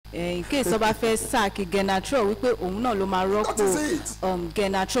in case ọba fẹ́ sack Genatro wípé òun náà ló máa rọ́pò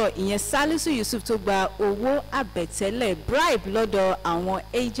Genatro ìyẹn Salisu Yusuf tó gba owó àbẹ̀tẹ́lẹ̀ bribe lọ́dọ̀ àwọn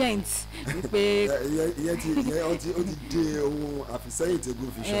agents wípé. ìyẹn ó ti dé ohun àfisẹ́yìn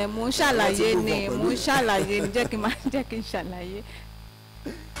tẹ́gùn fi ṣe. mo ń ṣàlàyé ni jẹ́ kí n ṣàlàyé.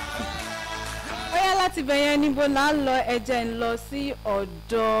 Bóyá láti bẹ̀yẹn níbo là ń lọ ẹ̀jẹ̀ ń lọ sí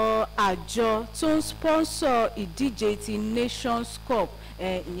ọ̀dọ̀ àjọ tó ń sponsor ìdíje ti Nations Cup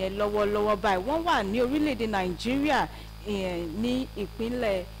ìyẹn lọ́wọ́lọ́wọ́ báyìí wọ́n wà ní orílẹ̀-èdè Nàìjíríà ní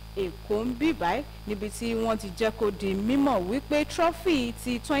ìpínlẹ̀ Èkó ń bí báyìí níbi tí wọ́n ti jẹ́ kó di mímọ̀ wípé trophy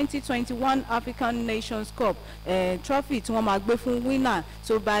ti 2021 African Nations Cup trophy tí wọ́n máa gbé fún winner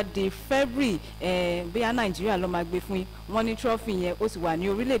tó bá di February bóyá Nàìjíríà ló máa gbé fún yín wọ́n ní trophy yẹn ó sì wà ní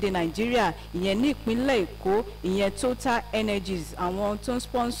orílẹ̀-èdè Nàìjíríà ìyẹn ní ìpínlẹ̀ Èkó ìyẹn Total Energies àwọn tó ń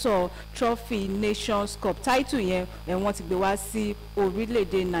sponsor trophy Nations Cup title yẹn wọ́n ti gbé wá sí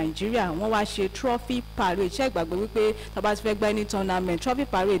orílẹ̀-èdè Nàìjíríà wọ́n wá ṣe trophy parade ṣé ìgbàgbé wípé tá bá ti fẹ́ gbá ní tournament trophy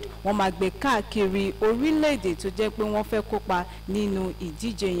parade wọ́n máa gbé káàkiri orílẹ̀-èdè tó jẹ́ pé wọ́n fẹ́ kópa nínú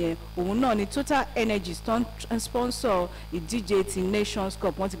ìdíje yẹn òun náà ni Total Energies tó ń sponsor ìdíje ti Nations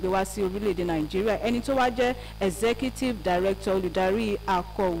Cup wọ́n ti gbé wá sí orílẹ̀-èdè Nàìjíríà ẹni tó wá jẹ́ executive director olùdarí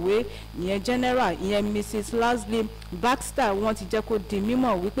akọ̀wé ìyẹn general ìyẹn Mrs. Leslie Baxter wọ́n ti jẹ́ kó di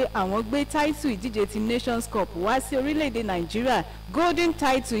mímọ̀ wípé àwọn gbé title ìdíje ti Nations Cup wá sí orílẹ̀-èdè Nàìjíríà golden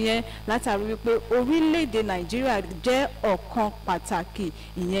title yẹn látàrí wípé orílẹ̀-èdè Nàìjíríà jẹ́ ọ̀kan pàtàkì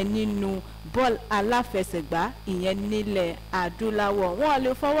ìyẹn nínú bọ́ọ̀lù aláfẹsẹ̀gbá ìyẹn nílẹ̀ adúláwọ̀ wọn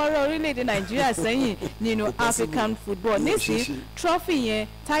lè fọwọ́ rọ́ orílẹ̀-èdè Nàìjíríà sẹ́yìn nínú African football nísìnyí trophy yẹn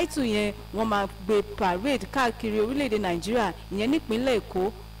title yẹn wọ́n máa gbé parade káàkiri orílẹ̀-èdè Nàìjíríà ìyẹn nípínlẹ̀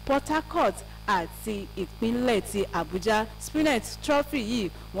Èkó Port Harcourt àti ìpínlẹ̀ ti Abuja Spinnet trophy yìí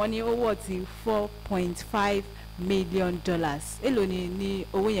wọ́n ní owó ti $4.5 million èló ni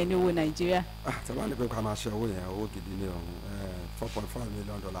owó yẹn ní owó Nàìjíríà. tẹ́lá ní pé ká máa ṣe owó yẹn owó gidi ní ọ̀hún $4.5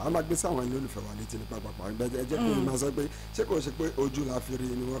 million a máa gbé sáwọn ilé olùfẹ́ wa létí nípa pàpà ẹ jẹ́ kí n máa sọ pé ṣé kò ṣe pé ojú la fi rí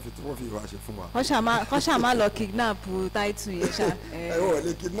ni wọ́n fi ìwà ṣe fún wa. kọ́ ṣáà má lọ kidnap title yẹn ṣá. ẹ wọ́n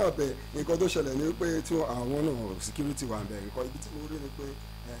lè kidnap ẹ nǹkan tó ṣẹlẹ̀ ni pé tí àwọn náà security wà ń bẹ̀ nǹkan ibi tí mo rí ni pé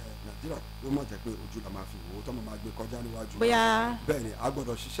Nàìjíríà ló mọ̀ jẹ́ pé ojú la máa fi wò ó tó máa gbé kọjá níwájú. bẹ́ẹ̀ ni a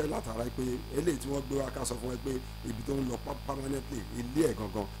gbọ́dọ̀ ṣiṣẹ́ látara pé eléyìí tí wọ́n gbé wá ká sọ fún ẹ pé ibi tó ń lọ permanently ilé ẹ̀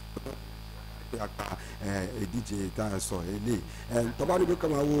gangan pé a pa ìdíje tá a sọ eléyìí tọ́ba níbi kan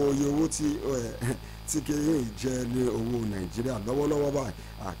máa wo iye owó tí kéèyàn jẹ́ ní owó Nàìjíríà lọ́wọ́lọ́wọ́ báyìí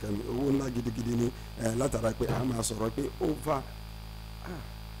Àkẹ́mi owó ńlá gidigidi ni látara pé a máa sọ̀rọ̀ pé over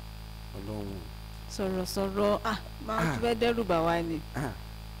Ọlọ́run sọ̀rọ̀ máa fẹ́ dẹ́rù bà wá ni.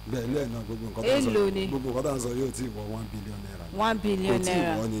 bẹ́ẹ̀ ní ẹ̀nà gbogbo nǹkan tó ń sọ yóò ti wọ $1 billion. $1 billion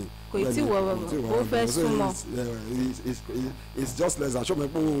kò tí wọ ó fẹ́ súnmọ́. it's just less than ṣọ́mọ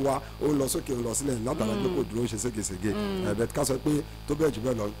pé ó wá ó lọ sókè ó lọ sílẹ̀ látara pé kò dúró ṣe ségesège ẹ̀bẹ̀ ká sọ pé tó bẹ́ẹ̀ jù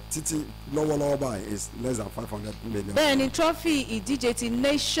bẹ́ẹ̀ lọ títí lọ́wọ́lọ́wọ́ báyìí is less than $500 million. bẹ́ẹ̀ ni trophy ìdíje ti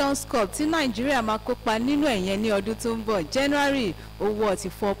Nations Cup tí Nàìjíríà máa kópa nínú ẹ̀yẹn ní ọdún tó ń bọ̀ January owó ti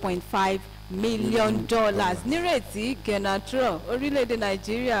 $4.5 million nírètí Genatro orílẹ̀-èdè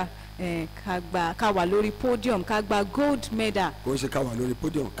Nàìjíríà ká wà lórí podium ká gba gold medal. kò ń ṣe ká wà lórí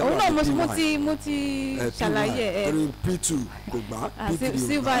podium ká wà lórí P1 mo ti ṣàlàyé torí P2 kò gbà P3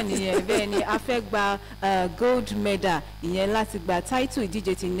 silver nìyẹn bẹ́ẹ̀ ni a fẹ́ gba gold medal ìyẹn láti gba title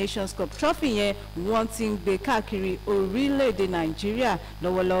ìdíje ti Nations Cup trophy yẹn wọ́n ti ń gbé káàkiri orílẹ̀-èdè Nàìjíríà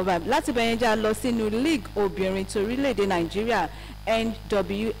lọ́wọ́lọ́wọ́ báyìí láti bẹ̀yẹn já lọ sínú league obìnrin ti orílẹ̀-èdè Nàìjíríà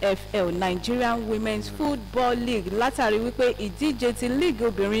NWFL Nigerian Women's Football League látàrí wípé ìdíje ti league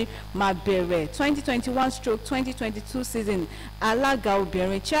obìnrin máa bẹ̀rẹ̀ 2021/2022 season alága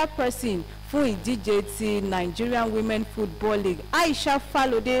obìnrin chairperson fún ìdíje ti Nigerian Women Football League Aisha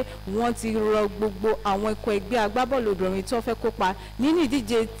Falode wọ́n ti rọ gbogbo àwọn ikọ̀ ẹgbẹ́ agbábọ́ọ̀lù obìnrin tó fẹ́ kópa nínú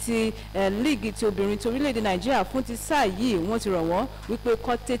ìdíje ti league ti obìnrin ti orílẹ̀-èdè Nàìjíríà fún ti sáà yìí wọ́n ti rọ̀ wọ́n wípé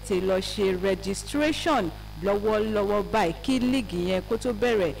kó tètè lọ ṣe registration lọ́wọ́lọ́wọ́ báyìí kí league yẹn kó tó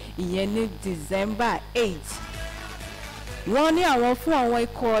bẹ̀rẹ̀ ìyẹn ní December 8. wọ́n ní àwọn fún àwọn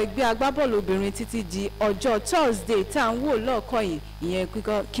ikọ̀ ẹgbẹ́ agbábọ́ọ̀lù obìnrin títí di ọjọ́ Thursday tá à ń wò lọ́ọ̀kọ́ yìí ìyẹn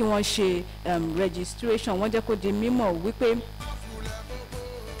kí wọ́n ṣe registration wọ́n jẹ́ kó di mímọ̀ wípé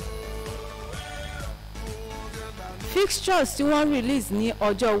fixtures tí wọ́n release ní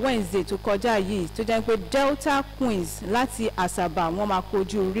ọjọ́ Wednesday tó kọjá yìí tó jẹ́ pé Delta Queens láti Asaba wọ́n máa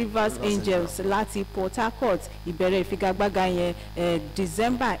kojú Rivers Angels láti Port Harcourt ìbẹ̀rẹ̀ ìfigagbága yẹn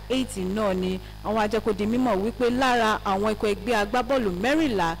December 8 náà ni àwọn ajẹ́kọ̀dì mímọ̀ wípé lára àwọn ikọ̀ ẹgbẹ́ agbábọ́ọ̀lù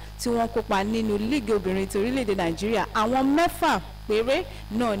 14 tí wọ́n kópa nínú league obìnrin ti orílẹ̀-èdè Nàìjíríà àwọn 6 péré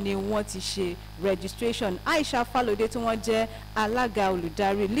náà ni wọ́n ti ṣe registration. Aisha Falode tí wọ́n jẹ́ alága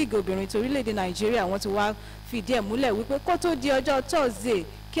olùdarí league obìnrin torílẹ̀-èdè Nàìjíríà wọ́n ti wá fìdí ẹ̀ múlẹ̀ wípé kó tó di ọjọ́ Thursday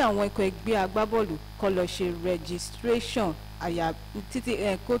kí àwọn ikọ̀ ẹgbẹ́ agbábọ́ọ̀lù kó lọ ṣe registration àyà títí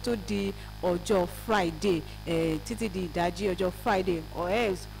kó tó di ọjọ́ Friday títí di ìdájí ọjọ́ Friday or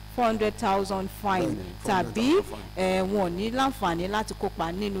else 400,000 fine tàbí wọn ní láǹfààní láti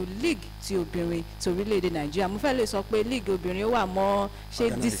kópa nínú league ti obìnrin torílẹ̀-èdè Nàìjíríà. Mo fẹ́ lè sọ pé league obìnrin wà mọ́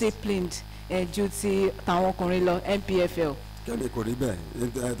ṣe disciplined ju ti tàwọn ọkùnrin lọ NPFL. Kẹ́mi kò rí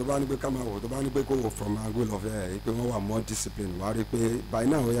bẹ́ẹ̀ tó bá ní pé ká máa wò tó bá ní pé kó wò from angle of pé wọ́n wà more discipline wá rí pé by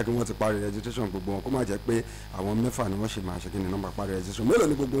now ó yẹ kí wọ́n ti parí registration gbogbo wọn kó má jẹ́ pé àwọn mẹ́fà ni wọ́n ṣe máa ṣe kí ni nọ́mbà parí registration mélòó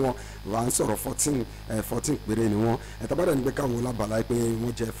ni gbogbo wọn wà ń sọ̀rọ̀ 14 péré ni wọ́n tábàdà ní pé káwọn lábàlá pé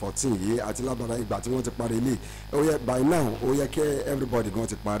wọ́n jẹ́ 14 yìí àti lábàlá ìgbà tí wọ́n ti parí ilé ó yẹ by now ó yẹ kí everybody gan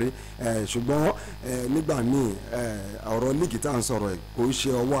ti parí ṣùgbọ́n nígbà míì ọ̀rọ̀ líìgì tá à ń sọ̀rọ̀ kò ń ṣe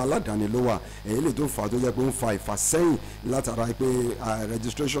ọwọ́ aládàáni ló wà èyí lè tó fà á tó jẹ́ pé ó ń fa ìfàsẹ́yìn látara pé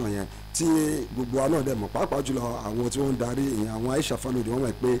registration yẹn tí gbogbo wa náà dẹ̀ mọ̀ pàápàá jùlọ àwọn tí wọ́n ń darí ìyẹn àwọn Aisha Falode wọ́n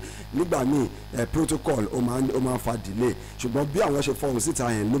mọ̀ pé nígbà míì protocol ó máa ń fa delay ṣùgbọ́n bí àwọn ṣe fọhùn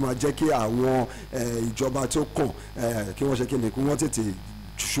síta yẹn ló máa jẹ́ kí àwọn ìjọba tó kàn kí wọ́n ṣe kí ni kí wọ́n tètè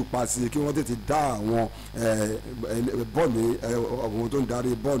ṣùpá sí kí wọ́n tètè dá àwọn bọ́ọ̀lù àwọn tó ń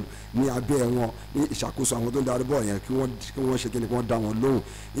darí bọ́ọ̀lù ní abẹ́ wọn ní ìṣàkóso àwọn tó ń darí bọ́ọ̀lù yẹn kí wọ́n ṣe kí ni kí wọ́n dá wọn lóhùn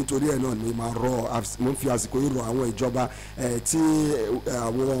nítorí ẹ̀ náà ni máa mo ń fi àsìkò yìí rọ àwọn ìjọba tí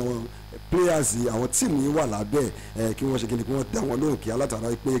àwọn players àwọn tíìmù yìí wà lábẹ́ kí wọ́n ṣe kí ni kí wọ́n dá wọn lóhùn kí alátara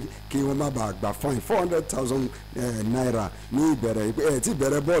pé kí wọ́n má bàa gbà fine 400,000 naira ní ìbẹ̀rẹ̀ tí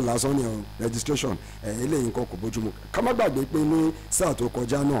ìbẹ̀rẹ̀ bọ́ọ̀lù lásán ní registration eléyìí nǹkan kò bójúmu ká má gbàgbé pé ní sáà tó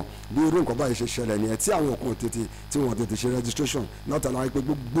kọjá náà bí irú nǹkan báyìí ṣe ṣẹlẹ̀ nìyẹn tí àwọn kan tí wọ́n tètè ṣe registration látara pé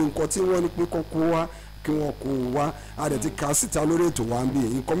gbogbo nǹkan tí wọ́n ní pé kọ́kọ́ wá kí wọ́n kó wá a dẹ̀ ti kà síta lórí ètò wa ń bí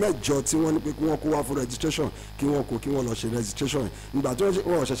nǹkan mẹ́jọ tí wọ́n ní pé kí wọ́n kó wá fún registration kí wọ́n lọ ṣe registration ìgbà tí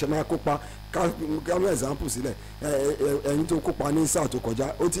wọ́n ṣẹ̀ṣẹ̀ máa kópa ká mú example sílẹ̀ ẹni tó kópa ní sáà tó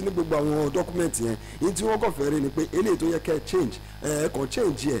kọjá ó ti ní gbogbo àwọn dọ́kúmẹ̀ntì yẹn ní tí wọ́n kàn fẹ́ rí ni pé eléyìí tó yẹ kẹ́ change kàn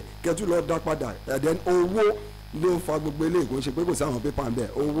change yẹ kẹ́tù lọ́ọ́ dá padà then owó ló ń fa gbogbo eléyìí kò ń ṣe pé kò sí àwọn pépà ń bẹ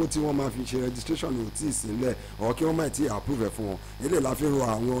owó tí wọ́n máa fi ṣe registration ò tí ì sílẹ̀ ọ̀ kí wọ́n máa ti approve ẹ̀ fún wọn eléyìí la fi ń rọ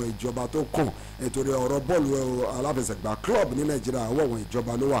àwọn ìjọba tó kàn nítorí ọ̀rọ̀ bọ́ọ̀lù aláfẹsẹ̀gbá club ní Nàìjíríà àwọn àwọn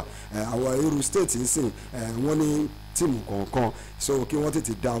ìjọba ló wà àwọn irú state ń sìn wọ́n ní tíìmù kọ̀ọ̀kan so kí wọ́n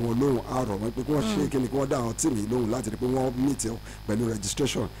tètè dá wọn lóhùn àrọ̀ wọn pé kí wọ́n ṣe kí ni kí wọ́n dá àwọn tíìmù yìí lóhùn láti rí pé wọ́n meet pẹ̀lú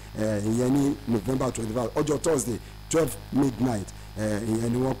registration ìyẹn ní November 25 ọjọ́ Thursday 12 midnight ìyẹn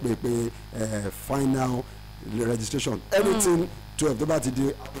ni wọ́n pè pé final registration anything 12 tó bá ti di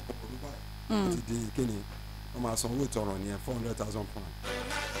àkókò ti di kíni wọ́n máa san owó ìtanràn ní 400,000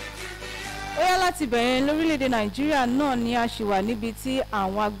 pounds. Ó yá láti bẹ̀rẹ̀ lórílẹ̀‐èdè Nàìjíríà náà ni a ṣì wà níbi tí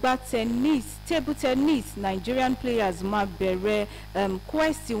àwọn agbá tennis table tennis Nigerian players máa bẹ̀rẹ̀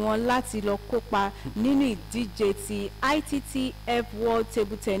quest wọn láti lọ kópa nínú ìdíje ti ITTF World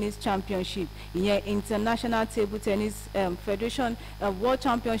Table Tennis Championship ìyẹn International Table Tennis Federation World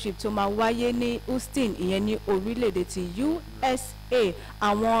Championship tó máa wáyé ní Houston ìyẹn ní orílẹ̀‐èdè ti USA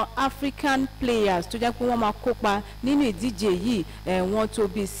àwọn African players tó jẹ́ pé wọ́n máa kópa nínú ìdíje yìí wọ́n tó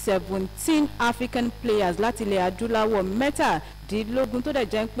bí 17 African players láti ilẹ̀ adúláwọ̀ mẹ́tàdínlógún tó dẹ̀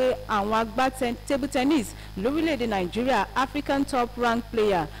jẹ́ pé àwọn agbá table tennis lórílẹ̀‐èdè Nàìjíríà African top ranked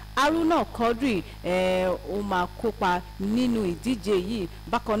player Haruna Quadri ó máa kópa nínú ìdíje yìí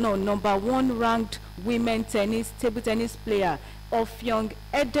bákan náà number 1 ranked women table tennis player Ofyong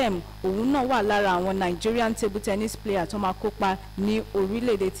Edem òun náà wà lára àwọn Nigerian table tennis player tó máa kópa ní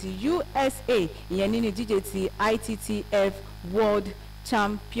orílẹ̀-èdè ti USA ìyẹn nínú ìdíje ti ITTF World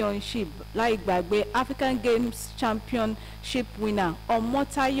Championship láì gbàgbé African Games Championship winner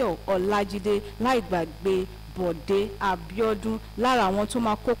Ọmọ́táyọ̀ Ọlájídé láì gbàgbé Bọ̀dé Abíọ́dún lára àwọn tó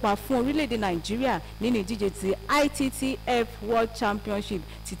máa kópa fún orílẹ̀-èdè Nàìjíríà nínú ìdíje ti ITTF World Championship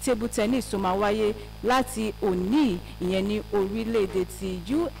ti table tennis tó máa wáyé láti òní ìyẹn ní orílẹ̀-èdè ti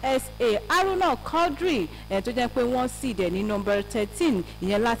USA. Haruna Quadri tó jẹ́ pé wọ́n sì dẹ̀ ní number 13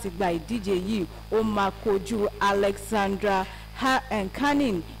 ìyẹn láti gba ìdíje yìí ó máa kojú Alexandra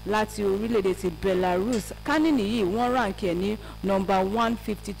Kanin láti orílẹ̀-èdè ti Belarus. Kanin yìí wọ́n ránkì ẹ̀ ní number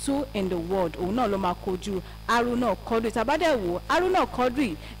 152 in the world òun náà ló máa kojú Haruna Quadri tabadẹ̀wò Haruna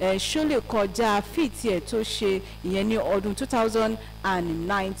Quadri ṣó lè kọjá fíìtì ẹ̀ tó ṣe ìyẹn ní ọdún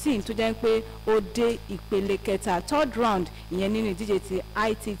 2019 tó jẹ́ pé ó dé ìpele kẹta third round ìyẹn nínú ìdíje ti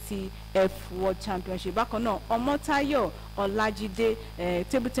ITTF World Championship. Bákan náà Ọmọ́táyọ̀ Ọlájídé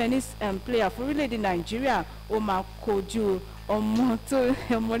table tennis player fún orílẹ̀-èdè Nàìjíríà ó máa kojú ọmọ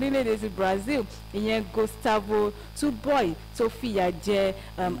orílẹ̀-èdè ti Brazil ìyẹn Gustavo Tuboy tó fìyà jẹ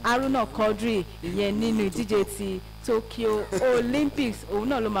Haruna Quadri ìyẹn nínú ìdíje ti Tokyo Olympics òun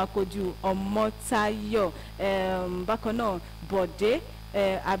náà ló máa kojú Ọmọ́táyọ̀. Bákan náà Bọ̀dé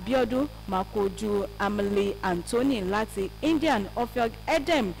Abiodun máa kojú Emily Anthony láti Indian Ofiog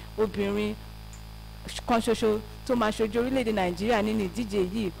Edem obìnrin kan ṣoṣo tó máa ṣojú orílẹ̀-èdè Nàìjíríà nínú ìdíje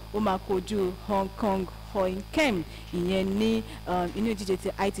yìí ó máa kojú Hong Kong Kem ìyẹn ní inú ìdíje ti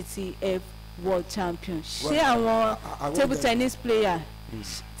ITTF World Champion. Ṣé àwọn table tennis player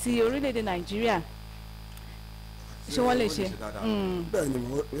ti orílẹ̀-èdè Nàìjíríà ṣé wọ́n lè ṣe?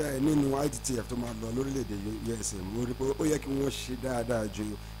 Bẹ́ẹ̀ ni nínú ITTF tó máa lọ lórílẹ̀‐èdè USA mo rí pé ó yẹ kí wọ́n ṣe dáadáa ju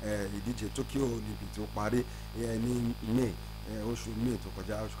ìdíje Tokyo Olympic tó parí ní May oṣù May tó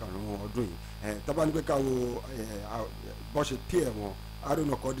kọjá oṣù karùn-ún ọdún yìí tábà ní pé káwo bọ́ ṣe pí ẹ̀ wọn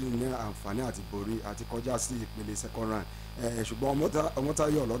Haruna Quadri ní àǹfààní àti borí àti kọjá sí ìpele second round ṣùgbọ́n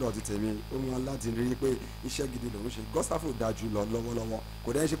Ọmọ́táyọ̀ lọ́dọ̀ ti tèmi ó wọn láti rí i pé iṣẹ́ gidi lòún ṣe Gustavo dájú lọ lọ́wọ́lọ́wọ́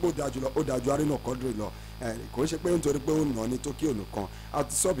kò dẹ́n ṣe pé ó dájú lọ ó dájú Haruna Quadri lọ kò ń ṣe pé nítorí pé ó nà ní Tokyo nìkan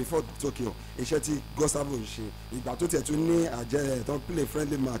àti sọ before Tokyo iṣẹ́ tí Gustavo ń ṣe ìgbà tó tiẹ̀ tún ní àjẹ́ tó play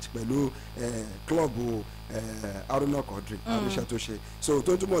friendly match pẹ̀lú club Haruna Quadri iṣẹ́ tó ṣe so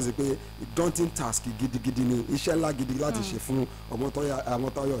tó túmọ̀ sí pé daunting task gidigidi ni iṣẹ́ ńlá gidi láti ṣe fún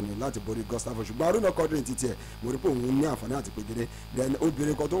Ọmọ́táyọ̀ ni láti borí Gustavo ṣùgbọ́n Haruna Quadri ti tiẹ̀ mo rí pé òun ní àǹfààní àti pegede then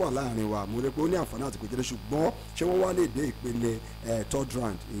obìnrin kan tó wà láàrin wa mo rí pé ó ní àǹfààní àti pegede ṣùgbọ́n ṣé wọ́n wá lè dé ìpele third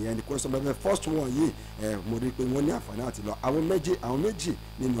round ìyẹn ni question bẹ́ẹ̀ first one yìí mo rí pé wọ́n ní àǹfààní àti lọ àwọn méjì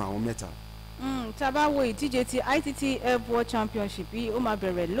nínú àwọn mẹ́ta. Tá a bá wo ìdíje ti ITTF World Championship yìí ó máa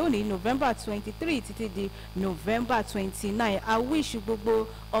bẹ̀rẹ̀ lónìí November 23 títí di November 29. I wish gbogbo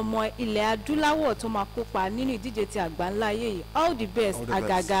ọmọ ilẹ̀ adúláwọ̀ tó máa kópa nínú ìdíje ti àgbáńláyé yìí all the best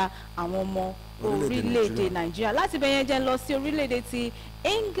àgàgà àwọn ọmọ orílẹ̀-èdè Nàìjíríà. Láti bẹ̀yẹn jẹ́ lọ sí orílẹ̀-èdè ti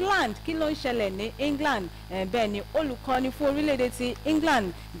England. Kí ló ń ṣẹlẹ̀ ní England? Bẹ́ẹ̀ ni olùkọ́ni fún orílẹ̀-èdè ti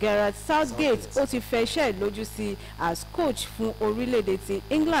England Gareth Southgate ó ti fẹ́ iṣẹ́ lójú sí as coach fún orílẹ̀-èdè ti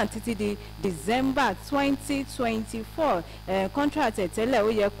England títí di December 2024. Contract ẹ̀ tẹ́lẹ̀ ó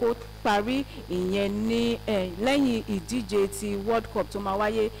yẹ kó parí ìyẹn ní lẹ́yìn ìdíje ti World Cup tó máa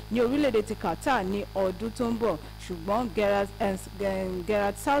wáyé ní orílẹ̀-èdè ti Qatar ní ọdún tó ń bọ̀ ṣùgbọ́n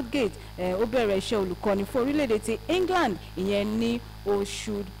Gareth Southgate ó bẹ̀rẹ̀ iṣẹ́ olùkọ́ni fún orílẹ̀-èdè ti England ìyẹn ní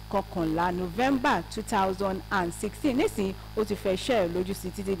oṣù kọkànlá November 2016 nísìnyí ó ti fẹ́ iṣẹ́ lójú sí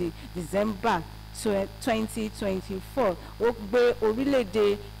títí di December 2024 ó gbé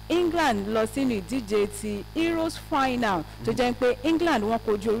orílẹ̀-èdè England lọ sínú ìdíje ti Euros final tó jẹ́ pé England wọ́n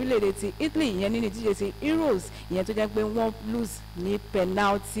kojú orílẹ̀-èdè ti Italy ìyẹn nínú ìdíje ti Euros ìyẹn tó jẹ́ pé wọ́n lose ní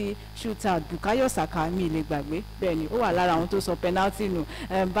penalty shootout Bukayo Saka mi lè gbàgbé bẹ́ẹ̀ ni ó wà lára àwọn tó sọ penalty nù.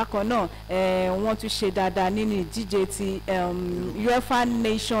 Bákan náà wọ́n tún ṣe dáadáa nínú ìdíje ti UEFA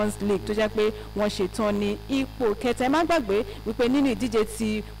Nations League tó jẹ́ pé wọ́n ṣetán ní ipò kẹta. Ẹ má gbàgbé wípé nínú ìdíje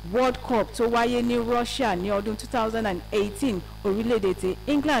ti World Cup tó wáyé ní Russia ní ọdún 2018 orílẹ̀-èdè ti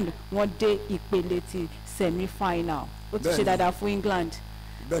England wọ́n dé ìpele ti semi-final ó ti ṣe dáadáa fún England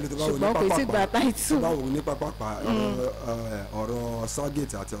ṣùgbọ́n kò sí gba táìtù. báwo ní pápápá ọ̀rọ̀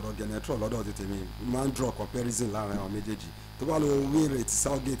Southgate àti ọ̀rọ̀ Genetro lọ́dọ̀ ti tèmi máa ń draw comparison láàrin àwọn méjèèjì tó bá lo win rate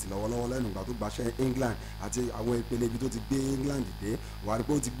Southgate lọ́wọ́lọ́wọ́ lẹ́nu ìgbà tó gbaṣẹ́ England àti àwọn ìpele ibi tó ti gbé England dé wà ní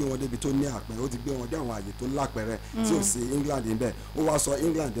pé ó ti gbé wọn débi tó ní àpẹẹrẹ ó ti gbé wọn dé àwọn àyè tó lápẹẹrẹ tí ò sí England níbẹ̀ ó wá sọ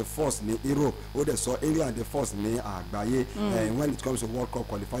England the first ní Europe ó dẹ̀ sọ England the first ní àgbáyé when it comes to World Cup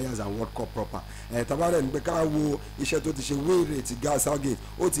qualifiers and World Cup proper tabarẹ̀ ní pé ká wo iṣẹ́ tó ti ṣe win rate ga Southgate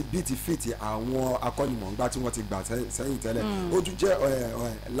ó ti beat fit àwọn akọ́nimọ̀ọ́gbá tí wọ́n ti gbà sẹ́yìn tẹ́lẹ̀ ó tún jẹ́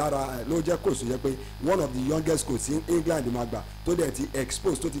lára ló jẹ́ coach tó jẹ́ pé one of the youngest coach in England máa gbà tó dẹ̀ ti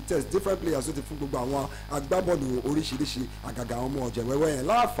expose tó ti test different players tó ti fún gbogbo àwọn agbábọ́ọ̀lù oríṣiríṣi àgàgà àwọn ọmọ ọ̀jẹ̀ wẹ́wẹ́ yẹn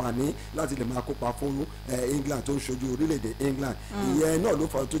láǹfààní láti lè máa kópa fún England tó ń ṣojú orílẹ̀-èdè England ìyẹn náà ló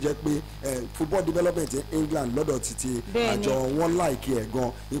fà tó jẹ́ pé football development in England lọ́dọ̀ títí àjọ wọn láìkí ẹ̀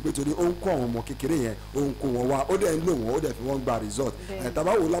gan wípé torí ó ń kó àwọn ọmọ kékeré yẹn ó ń kó wọn wá ó dẹ̀ ń lò wọ́n ó dẹ̀ fi wọ́n gba result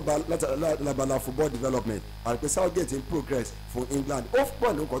tabawo labala football development àti pé Southgate in progress fún England ó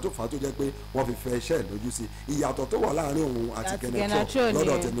pọ̀ ní nǹkan tó fà á tó jẹ́ pé wọ́n fi fẹ́ iṣẹ́ lójú sí ìyàtọ̀ tó wà láàrin òun àti Genetro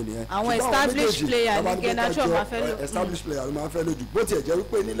lọ́dọ̀ tèmi nìyẹn àwọn established player ní Genetro máa fẹ́ lò established player ló máa fẹ́ lójú bó tiẹ̀ jẹ́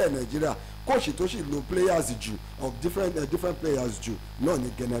wípé nílẹ̀ Nàìjíríà kóòṣì tó sì lo players jù of different players jù náà ni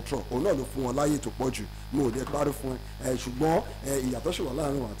Genetro òun náà ló fún wọn láyè tó pọ̀ jù mo ò dé parí fún ẹ ṣùgbọ́n ìyàtọ̀ ṣì wà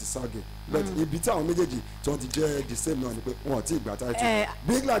láàrin wọn àti Southgate but ibi tí àwọn méjèèjì tí wọ́n ti jẹ́ the same náà ni pé wọn ò tí ì gbà táìtì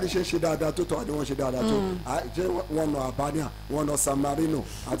bí England ṣe ń ṣe dáadáa tó tọ́ àdé wọn ṣe dáadáa tó jẹ́ wọn nà Albania wọn nà San Marino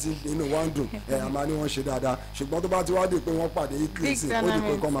àti inú wọn dùn àmà ni wọ́n ṣe dáadáa ṣùgbọ́n tó bá ti wá di pé wọ́n pàdé Italy sí ó di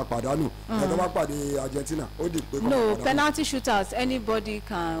pé kọ́ máa pàdánù tó bá pàdé Argentina ó di pé kọ́ máa pàdánù. No penalty shootouts anybody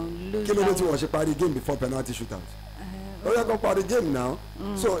can lose. kí ló dé tí wọ́n ṣe parí game before penalty shootout ó yẹ kó parí game now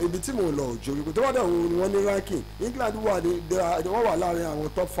so ibi tí mo lọ òjò wípé tó bá dẹ̀ wọ́n ní ranking England wọ́n wà láàrin àwọn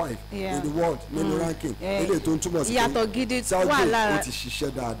top 5 in the world nínú ranking ilé tó ń túmọ̀ sí pé Southgate ó ti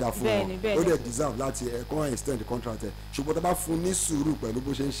ṣiṣẹ́ dáadáa fún wọn ó dẹ̀ deserve láti ẹ̀kọ́ extend contract ẹ̀ ṣùgbọ́n tó bá fún ní sùúrù pẹ̀lú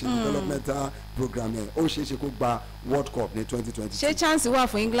bó ṣe ń ṣe developmental program ẹ̀ ó ṣeé ṣe kó gba World Cup ní 2022. ṣé chance wà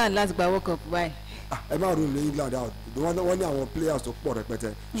fún England láti gba World Cup báyìí? ẹ má rò ní England out wọ́n ní àwọn players tó pọ̀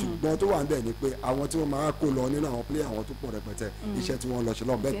rẹpẹtẹ ṣùgbọ́n tó wà ń bẹ̀ ni pé àwọn tí wọ́n máa kó lọ nínú àwọn players àwọn tó pọ̀ rẹpẹtẹ iṣẹ́ tí wọ́n lọ ṣe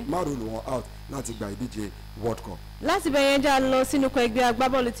lọ bẹ́ẹ̀ má rò wọn out láti gba ìdíje World Cup. láti bẹ̀yẹn já lọ sínú ikọ̀ ẹgbẹ́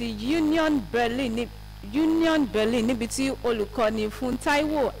agbábọ́ọ̀lù ti Union Berlin níbi tí olùkọ́ni fún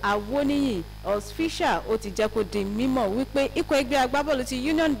Taiwo Awoniyi official ó ti jẹ́ kó di mímọ̀ wípé ikọ̀ ẹgbẹ́ agbábọ́ọ̀lù ti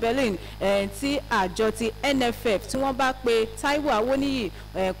Union Berlin tí àjọ ti NFF tí wọ́n bá pe Taiwo Awoniyi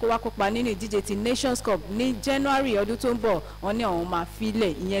kó wá kópa nínú ìdíje ti Nations Cup ní January ọdún tó ń bọ̀ wọ́n ní àwọn máa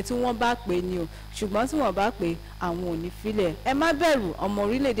filẹ̀ ìyẹn tí wọ́n bá pè ní o ṣùgbọ́n tí wọ́n bá pè àwọn ò ní filẹ̀ ẹ má bẹ̀rù ọmọ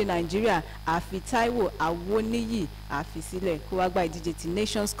orílẹ̀-èdè Nàìjíríà àfi Taiwo Awoniyi àfi sílẹ̀ kó wá gba ìdíje ti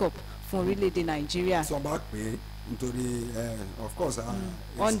Nations Cup fún orílẹ̀-èdè Nàìjíríà. tí wọ́n bá pè é nítorí of course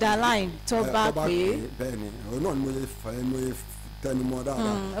underline tó bá pè é bẹ́ẹ̀ ni òun náà ni mo yẹ tẹnumọ́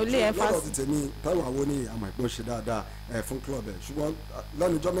dáadáa lọ́dọ̀ ti tèmi Taiwo Awoniyi àmọ́ ìpín ṣe dáadáa fún club ẹ̀ ṣùgbọ́n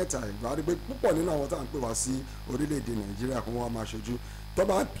lẹ́nu ọjọ́ mẹ́ta ìgbà rí pé púpọ̀ nínú àwọn tá à ń pè wá sí orílẹ̀-èdè Nàìjíríà kó wọ́n máa ṣojú tó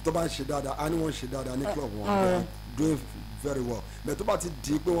bá ń ṣe dáadáa á ní wọ́n ń ṣe dáadáa ní club wọn doing very well bẹ́ẹ̀ tó bá ti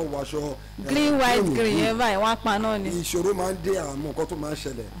di pé wọ́n wọṣọ green white green yẹn báyìí wọ́n á pa náà ni. ìṣòro máa ń dé àwọn nǹkan tó máa ń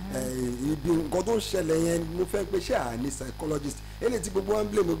ṣẹlẹ̀ ibi nǹkan tó ń ṣẹlẹ̀ yẹn mo fẹ́ pé ṣé àní psychologist eléyìí tí gbogbo wọn ń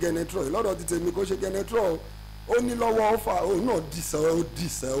blame Genetro lọ́dọ̀ ti tèmi kó ṣe Genetro ó ní lọ́wọ́ ó fà òun náà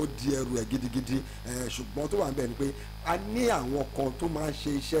ó di ẹrù ẹ̀ gidigidi ṣùgbọ́n tó wà ń bẹ̀ ni pé a ní àwọn kan tó máa ń ṣe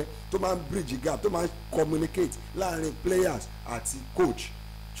iṣẹ́ tó máa ń bridge gap tó máa ń communicate láàrin players àti coach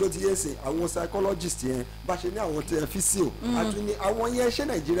ṣó ti yẹ sìn àwọn psychologist yẹn bá ṣe ní àwọn tẹ physio àti ní àwọn yẹn ṣé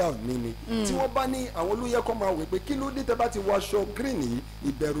Nàìjíríà ò ní ni tí wọ́n bá ní àwọn ló yẹ kó máa wẹ̀ pé kí ló dé tẹ́ bá ti wọ aṣọ green yìí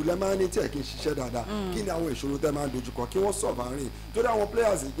ìbẹ̀rù lẹ́ máa ní tí ẹ̀ kí n ṣiṣẹ́ dáadáa kí ni àwọn ìṣòro tẹ́ máa ń dojúkọ kí wọ́n sọ̀rọ̀ àárín torí àwọn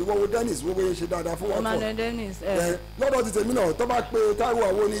players ìwọ wo Dennis wo bóyá ṣe dáadáa fún wọn kọ lọ́dọ̀ ti tèmi náà tó bá pe Taiwo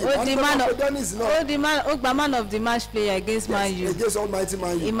Awoniyi ó gba man of the match player against Man U against almighty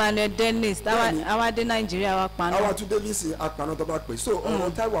Man U Emmanuel Dennis àwa dé Nàìjíríà wa paná àwa tún Davis apaná tó bá pè so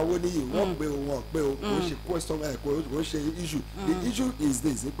ọ̀rọ̀ Taiwo Awoniyi wọ́n pe wọn pé o kò ṣe question kò ṣe issue the issue is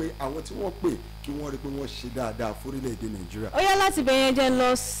this pé àwọn tí wọ́n pè kí wọ́n rí pé wọ́n ṣe dáadáa fórílẹ̀-èdè Nàìjíríà. ó yá láti bẹ̀yẹn jẹ́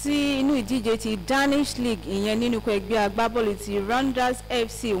lọ sí inú ìdíje ti Danish League ìyẹn nínú ikọ̀ ẹgbẹ́ agbábọ́ọ̀lù ti Randers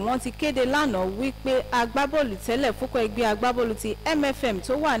FC wọ́n ti kéde lánàá wípé agbábọ́ọ̀lù tẹ́lẹ̀ fúnkọ̀ ẹgbẹ́ agbábọ́ọ̀lù ti MFM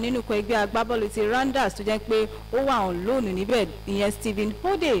tó wà nínú ikọ̀ ẹgbẹ́ agbábọ́ọ̀lù ti Randers tó jẹ́ pé ó wà on loan níbẹ̀ ìyẹn Stephen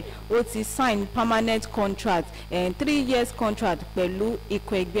Hode ó ti sign permanent contract 3 years contract pẹ̀lú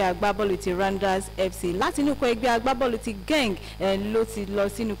ikọ̀ ẹgbẹ́ agbábọ́ọ̀lù ti Randers FC láti inú ikọ̀ ẹgbẹ́ agbábọ́ọ̀lù ti Genk ló ti lọ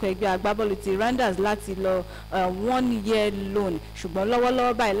sínú ikọ̀ ẹgbẹ́ agbábọ́ọ̀lù ti Randers láti lọ 1 year loan ṣùgbọ́n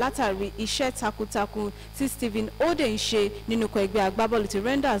lọ́wọ́lọ́wọ́ báyìí látàrí iṣẹ́ takuntakun tí Stephen Hode ń ṣe nínú ikọ̀ ẹgbẹ́ agbábọ́ọ̀lù ti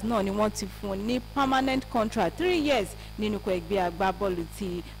Rangers náà ni wọ́n ti fún un ní permanent contract 3 years nínú ikọ̀ ẹgbẹ́ agbábọ́ọ̀lù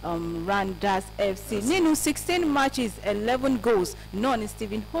ti Randers FC nínú 16 matches 11 goals náà ni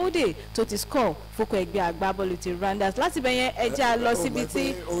Stephen Hode tó ti score fúnkọ̀ ẹgbẹ́ agbábọ́ọ̀lù ti Randers láti bẹ̀yẹn ẹja lọ síbi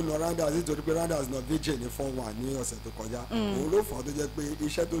tí. ó nà Randers nítorí pé Randers náà vijay ní 4-1 ní ọ̀sẹ̀ tó kọjá òun ló fà á tó jẹ́ pé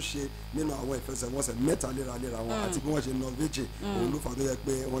iṣẹ́ tó ṣe nínú àwọn ìfẹsẹ̀wọnsẹ̀ mẹ́ta léraléra wọn àti bí wọ́n ṣe nà vijay òun ló fà á tó jẹ́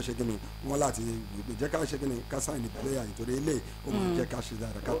pé wọ́n ṣe kíni wọ́n láti jẹ́ ká ṣe kíni ká sáyìn ìpínlẹ̀ nítorí ilé ó máa jẹ́ ká ṣe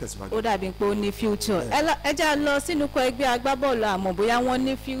dáadáa ká tẹ̀síwájú. ó dàbí pé ó ní future ẹja lọ sínú ikọ̀ ẹgbẹ́ agbábọ́ọ̀lù àmọ́ bóyá wọ́n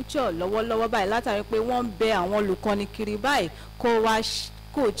ní future lọ́wọ́lọ́wọ́ báyìí látàrí pé wọ́n ń bẹ àwọn olùkọ́ni kiri báyìí kó wá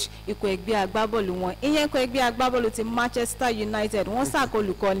coach ikọ̀ ẹgbẹ́ agbábọ́ọ̀lù wọn ìyẹn ikọ̀ ẹgbẹ́ agbábọ́ọ̀lù ti Manchester United wọ́n sàkó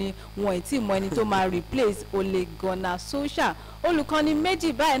olùkọ́ni wọn ì tí mọ ẹni tó máa replace Ole Gunnar Solskjaer olùkọ́ni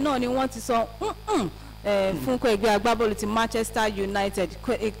méjì báyìí náà ni wọ́n ti sọ fún ikọ̀ ẹgbẹ́ agbábọ́ọ̀lù ti Manchester United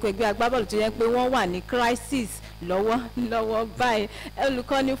ikọ̀ ẹgbẹ́ agbábọ́ọ̀lù tó yẹ pé wọ́n wà ní crisis lọ́wọ́ báyìí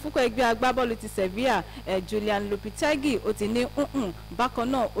olùkọ́ni fúnkọ́ ẹgbẹ́ agbábọ́ọ̀lù ti Sevilla Julian Lopetegui ó ti ní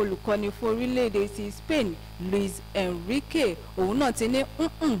bákan náà olùkọ́ni fún orílẹ̀-èdè ti Spain Luis Enrique òun náà ti ní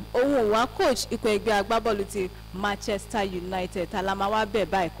òun ò wá coach ikọ̀ ẹgbẹ́ agbábọ́ọ̀lù ti Manchester United talamawa bẹ̀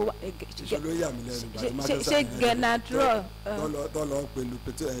báyìí kó ṣe Gennaro tọ́lọ́ pé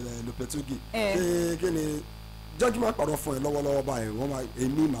Lopetegui kí ni judge máa pàrọ̀ fún ẹ lọ́wọ́lọ́wọ́ báyìí wọ́n máa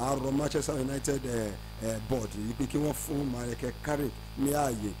èmi máa rọ Manchester United board yìí pé kí wọ́n fún Michael Carrick ní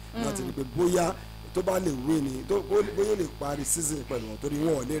ààyè láti rí pé bóyá tó bá lè wé ni bóyá lè parí season pẹ̀lú wọn torí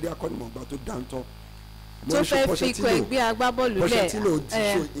wọn ò lè rí akọ́nìmọ̀gbà tó dáńtọ́. tó fẹ́ fi ikọ̀ ẹgbẹ́ agbábọ́ọ̀lù lẹ̀ Pochettino ti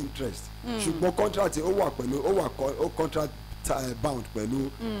show interest ṣùgbọ́n contract ó wà pẹ̀lú ó contract bound pẹ̀lú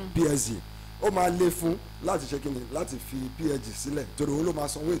PSG ó máa lé fún láti ṣe kíni láti fi PSG sílẹ̀ torí òun ló máa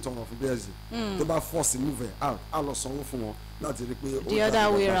sanwó ìtanràn fún PSG tó bá force move out á lọ sanwó fún wọn láti rí pé ó the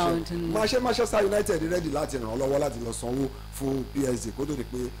other way round Manchester United ready láti ràn án lọ́wọ́ láti lọ sanwó fún PSG kó tó di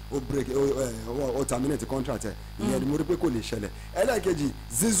pé ó break ó terminate contract ẹ̀ ìyẹn ni mo rí pé kò lè ṣẹlẹ̀ ẹlẹ́ẹ̀kejì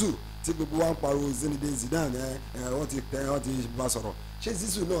Zizou tí gbogbo wa ń pariwo Zinedine Zidane wọ́n ti bá sọ̀rọ̀ ṣé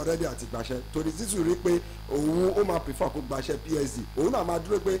Zizou náà rẹ́dí àti gbàṣẹ torí Zizou rí pé òun ó máa prefer kó gbàṣẹ PSG òun náà máa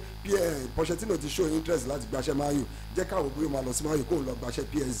dúró pé Pochettino ti show interest láti gbàṣẹ Man U jẹ́ káwọn bóyá máa lọ sí Man U kóun lọ gbàṣẹ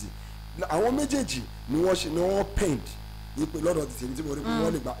PSG àwọn méjèèjì ni wọ́n paint ipe lọ́dọ̀ ti tèmi tí mo rí pé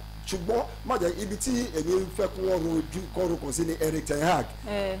wọ́n lè gbà ṣùgbọ́n má jẹ́ ibi tí èmi fẹ́ kí wọ́n kọ́ru kan sí ní Erik ten Hag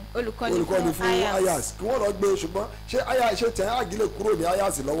olùkọ́ni fún Ajax kí wọ́n lọ gbé ṣùgbọ́n ṣé ten Hag lè kúrò ní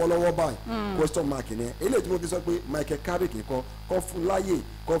Ajax lọ́wọ́lọ́wọ́ báyìí question mark ni eléyìí tí mo fi sọ pé Michael Carrick nǹkan kọ́ fún láyè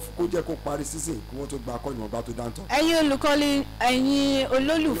kó jẹ́ kó parí season kí wọ́n tó gba akọ́nìmọ̀gbá tó dáńtọ́. ẹ̀yin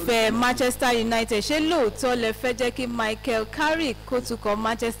olólùfẹ́ Manchester United ṣé lóòótọ́ lẹ fẹ́ jẹ́ kí Michael Carrick kó tukọ̀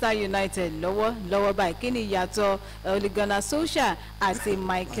Manchester United lọ́wọ́ báyìí kí ni ìyàtọ̀ Ole Gunnar Solskjaer àti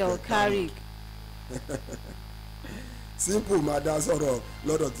Michael Carrick. simple máa dá sọ̀rọ̀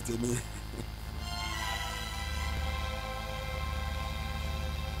lọ́dọ̀ ti tèmi.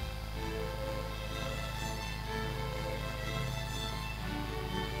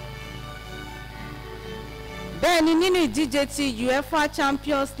 bẹ́ẹ̀ni nínú ìdíje ti UEFA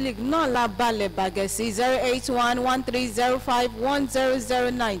Champions League náà la balẹ̀ bàgẹ́ sí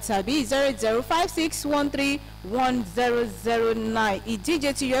 08113051009 tàbí 08056131009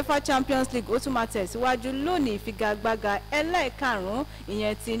 ìdíje ti UEFA Champions League ó tún máa tẹ̀síwájú lónìí ìfigagbága ẹlẹ́ẹ̀karùn-ún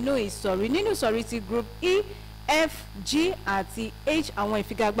ìyẹn ti inú ìsọ̀rí nínú ìsọ̀rí ti Group E F, G àti H àwọn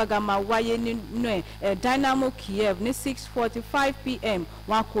ìfigagbága máa wáyé nínú Dynamo Kiev ní 6:45 p.m.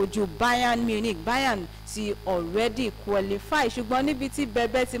 wọn kojú Bayern Munich. Bayern ti already qualify ṣùgbọ́n níbi tí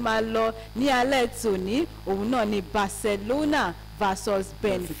bẹ́bẹ́ ti máa lọ ní alẹ́ tòní òun náà ni Barcelona versus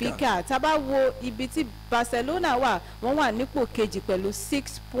Benfica tá bá wo ibi tí Barcelona wà wọ́n wà nípò kejì pẹ̀lú 6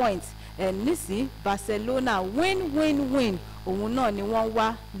 points nísìn Barcelona win òun náà ni wọ́n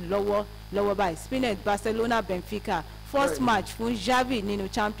wá lọ́wọ́ báyìí Spinnet Barcelona Benfica first match fún Xavi nínú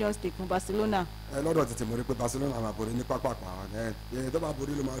Champions League fún Barcelona. lọ́dọ̀ tètè mo rí pé Barcelona máa borí ní pápákọ̀ tó bá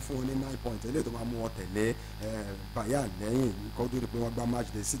borí ló máa fún wọn ní 9 points eléyìí tó máa mú wọn tẹ̀lé Bayern lẹ́yìn kó tó rí pé wọ́n gbá match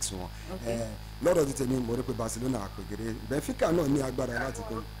day 6 wọn lọ́dọ̀ tètè mi mo rí pé Barcelona àpègèrè Benfica náà ní agbára láti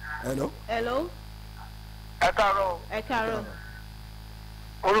pé. hello. ẹ káàárọ̀.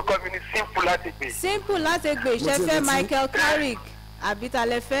 orúkọ mi ni Simple Látẹgbè. Simple Látẹgbè ṣe fẹ́ Michael Carrick àbí ta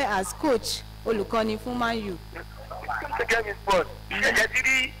lẹ fẹ́ as coach olùkọ́ni fún Man U. Kemi sport ẹ̀jẹ̀ ti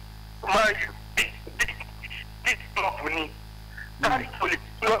rí Man U big club ni Carrick tó lè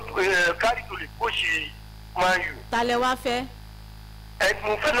kóòṣì Man U. ta lẹ wá fẹ́.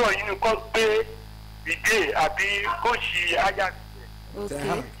 ẹ̀dùn fẹ́ náà yìí nìkan gbé ìdè àbí kóòṣì Ajax.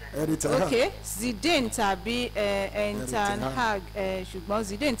 ok Zidane tàbí Ten Hag ṣùgbọ́n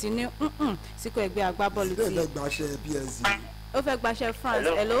Zidane ti ní síkò ẹgbẹ́ agbábọ́ọ̀lù tí. Zidane fẹ́ gbaṣẹ́ PSG. ó fẹ́ gbaṣẹ́ France.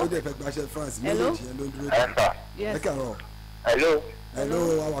 hello. ó dẹ̀ fẹ́ gbaṣẹ́ France méjèèjì yẹn ló ń dúró dé. ẹ káàárọ̀. hello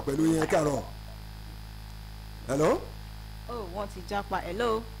a wà pẹ̀lú yín ẹ káàárọ̀. hello. oh wọ́n ti jápa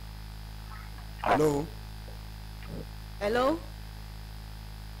hello.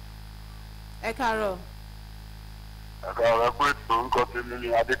 ẹ káàárọ̀. ẹ̀ka pé orúkọ tèmi ni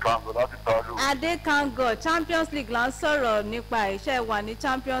Adékango láti Tàlù. Adékango Champions League là ń sọ̀rọ̀ nípa iṣẹ́ wà ní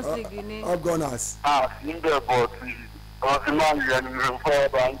Champions League ni. up gunners. níbẹ̀ bọ̀ tí wọ́n ti máa ń yẹ ni fún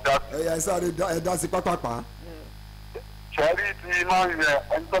ọba ń dá. ẹ̀yà sáré ẹ dá sí pápápá. ṣẹ́rí ti máa ń yẹ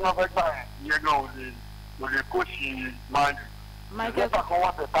ẹni tó náà fẹ́ gbà yẹn náà ò lè kóòṣì máa ń yẹ. Michael kan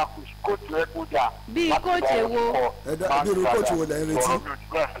wá fẹ́ ta kóòtù ẹ kó dà. bí kóòtù èwo. bí irú kóòtù wo lẹ ń retí.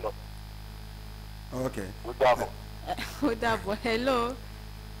 ok. ó dàbọ̀ hello.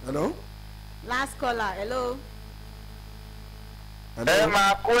 last caller hello. ẹ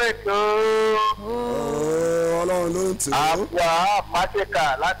máa kó ètò. ọlọ́run ló ń tì ó. àwa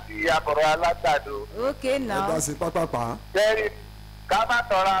máṣẹ́kà láti àbọ̀rọ̀ alágbàdo. okay now. ẹ dá sí pápápá. jẹ́rìí ká má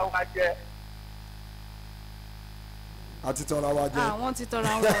tọ́ra wa jẹ. àti tọ́ra wa jẹ. Wọ́n ti tọra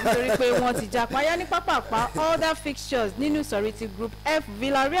wọn nítorí pé wọ́n ti jà payá ní pápápá other fixtures nínú sọ̀rí ti group F.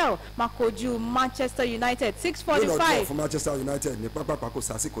 Villarreal máa kojú Manchester United 6:45. yóò lọ jẹ́ fún Manchester United ní pápápá kò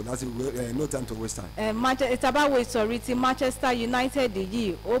sásìkò láti no time to waste time. Ìtàbáwo ìsọ̀rí ti Manchester United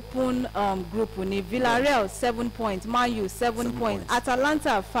yìí open group ní Villarreal 7 points, Man U 7 points,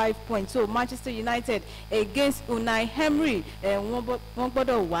 Atalanta 5 points. So Manchester United against Unai Emery wọ́n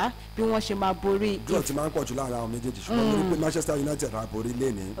gbọ́dọ̀ wá bí wọ́n ṣe máa borí. draw ti máa ń pọ̀ jù láàrin àwọn méjèèjì ṣùgbọ́n mo rí pé Manchester United ra borí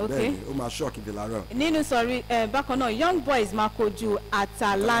lẹ́ni bẹ́ẹ̀ ni ó máa shock Villarreal. nínú sọ̀rí bákan náà Young Boys máa kojú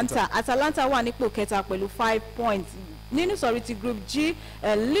Atalanta wà nípò kẹta pẹ̀lú 5 points. Nínú sọ̀rí ti group G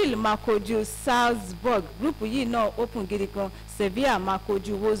Lille máa kojú Salzburg. group yìí náà open gidi kan. Sevilla máa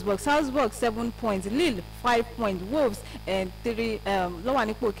kojú Wolfsburg. Salzburg 7 points, Lille 5 points, Wolves 3 ló wà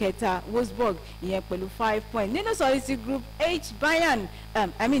nípò kẹta, Wolfsburg ìyẹn pẹ̀lú 5 points. Nínú sọ̀rí ti group H Bayern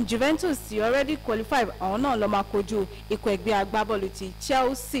Juventus ti already qualified, àwọn náà ló máa kojú ikọ̀ ẹgbẹ́ agbábọ́ọ̀lù ti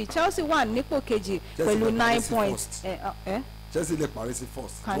Chelsea. Chelsea wà nípò kejì pẹ̀lú 9 points. Chelsea lè parí sí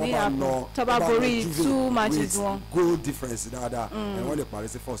first. Kàn ní àpò tọ́ba borí 2 matches wọn. goal difference dáadáa wọ́n lè parí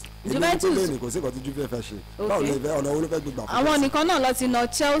sí first. Juventus èmi ní kò sí nǹkan tí Juve fẹ́ ṣe. báwo lè fẹ́ ọ̀nà owó ló fẹ́ gbégbá fún. àwọn nìkan náà lọ ti na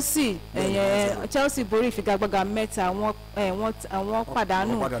Chelsea. Chelsea borí ìfigagbága mẹ́ta àwọn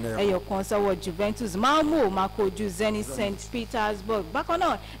pàdánù ẹyọ kan sọ́wọ́ Juventus. Malmo máa kojú Zenit St Petersburg. bákan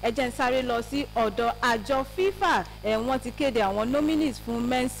náà ẹ jẹ́ n sáré lọ sí ọ̀dọ̀ àjọ FIFA. wọ́n ti kéde àwọn nominees fún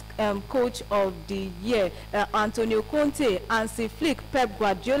men's coach of the year. Antonio Conte, Hansi Flick, Pep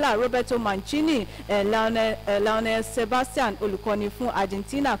Guardiola, Roberto Mancini, Lionel Sebastian olùkọ́ni fún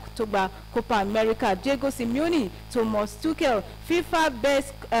Argentina tó gba Copa America, Diego Simeone, Thomas Tuchel, FIFA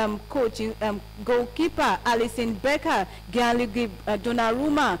best coach goalkeeper Alisson Becker, Gianluigi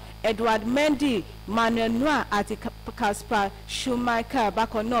Donnarumma, Edward Mendy, Manuel Neuer àti Kasper Schmeichel.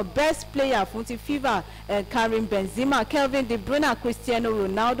 bákan náà best player fún ti FIFA Karim Benzema, Kevin De Bruyne, Cristiano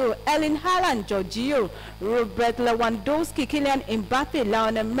Ronaldo, Erling Haaland, Jorginho, Robert Lewandowski, Kylian Mbappe,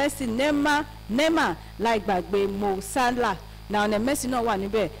 Lionel Messi, Neymar láì gbàgbé Mo Salah. Lionel Messi náà wà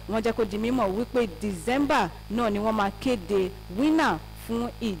níbẹ̀. wọ́n jẹ́ kó di mímọ̀ wípé December náà ni wọ́n máa kéde winner fún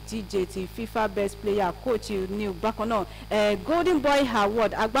ìdíje ti FIFA best player coach ní bákan náà Golden Boy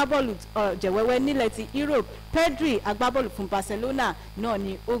Award agbábọ́ọ̀lù jẹ̀wẹ́wẹ́ nílẹ̀ ti Europe Pedri agbábọ́ọ̀lù fún Barcelona náà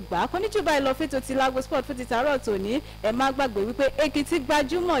ni ó gbà á. kọ́níjú báyìí lọ fẹ́tò ti Lagbo Sport fún ti tàárọ̀ tòní. ẹ má gbàgbé wípé Èkìtì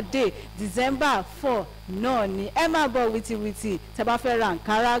gbajúmọ̀ dé December 4 náà ni ẹ má bọ̀ wìtìwìtì tẹ́ bá fẹ́ ra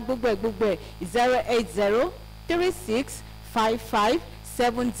Ankara gbogbo ẹ̀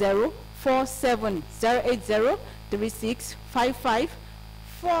 08036557047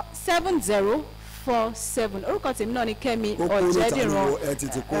 08036557047. orúkọ tèmi náà ni Kemi Ọ̀jẹ̀dìran. ẹ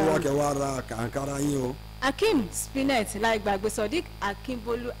tètè kó wákẹ́wà ra Ankara yín o. Akeem Spinnet láì gbàgbé Sodiq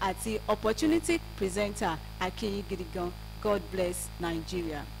Akínbólú àti opportunity presenter Akeem gidi gan. God bless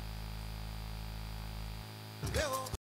Nigeria.